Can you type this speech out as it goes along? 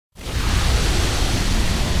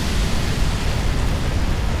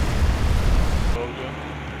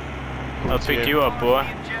I'll pick you up, boy.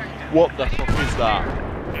 What the fuck is that?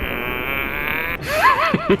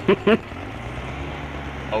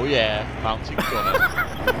 Oh yeah, mountain gunner.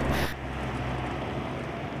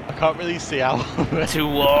 I can't really see out of it.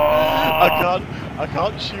 I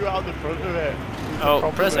can't shoot out the front of it. Oh,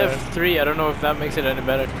 press F3. I don't know if that makes it any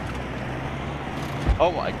better.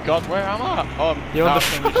 Oh my god, where am I? Oh, you're on the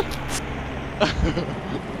front.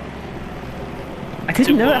 I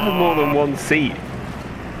didn't know it had more than one seat.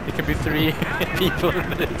 It could be 3 people in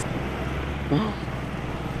this.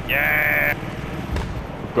 Yeah!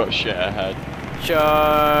 We've got shit ahead.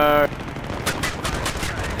 Sure!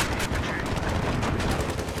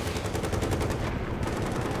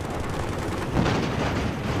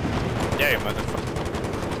 Yeah, you motherfucker.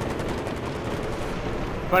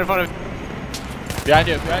 Right in front of you. Behind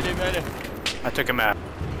you, behind you, behind you. I took him out.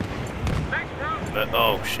 But,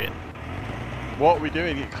 oh shit. What are we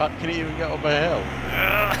doing? Can he even get up a hill?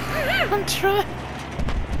 I'm trying.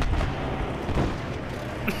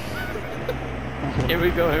 Here we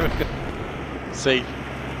go, here we go. See.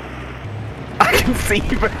 I can see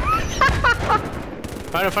you.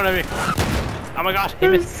 Right in front of me. Oh my god, he I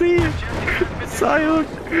missed. see you. Silent.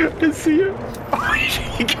 I see you.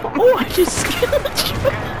 Oh, I just killed you.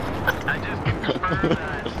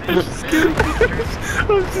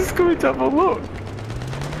 I'm just going to have a look.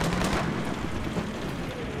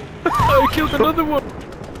 I killed another one.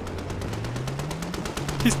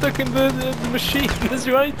 He's stuck in the machine. His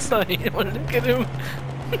right side. Look at him.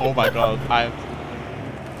 Oh my god,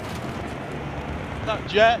 That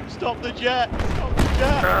jet! Stop the jet! Stop the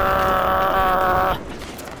jet!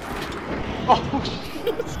 Oh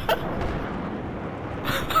shit!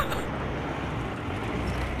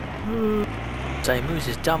 Zaimus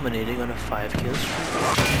is dominating on a 5 kill streak.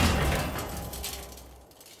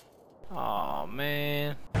 Aw,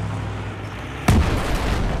 man.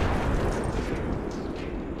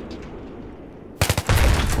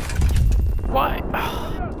 Why?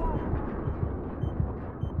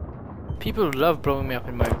 People love blowing me up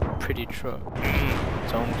in my pretty truck.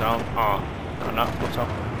 Zone down. Oh, no, what's up?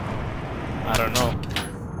 I don't know.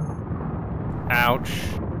 Ouch.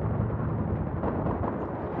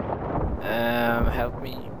 Help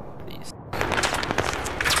me, please.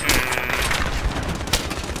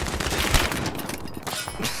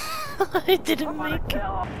 I didn't make it.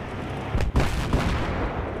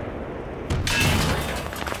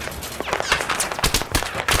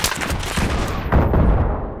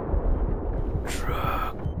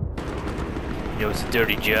 Truck. It was a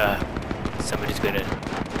dirty job. Somebody's gonna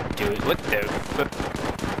do it. What the fuck?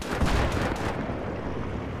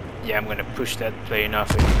 Yeah, I'm gonna push that plane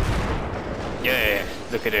off it. Yeah,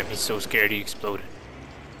 look at him. He's so scared he exploded.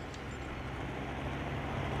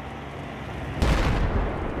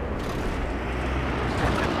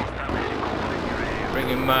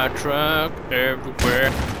 Bringing my truck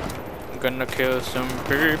everywhere. I'm gonna kill some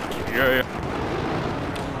peeps. Yeah.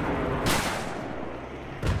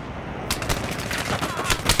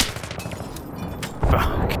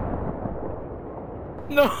 Fuck.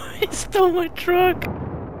 No, he stole my truck.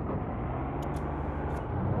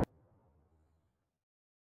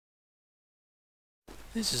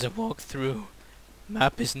 This is a walkthrough.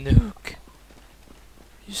 Map is Nuke.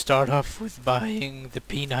 You start off with buying the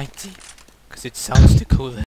P90, because it sounds the coolest.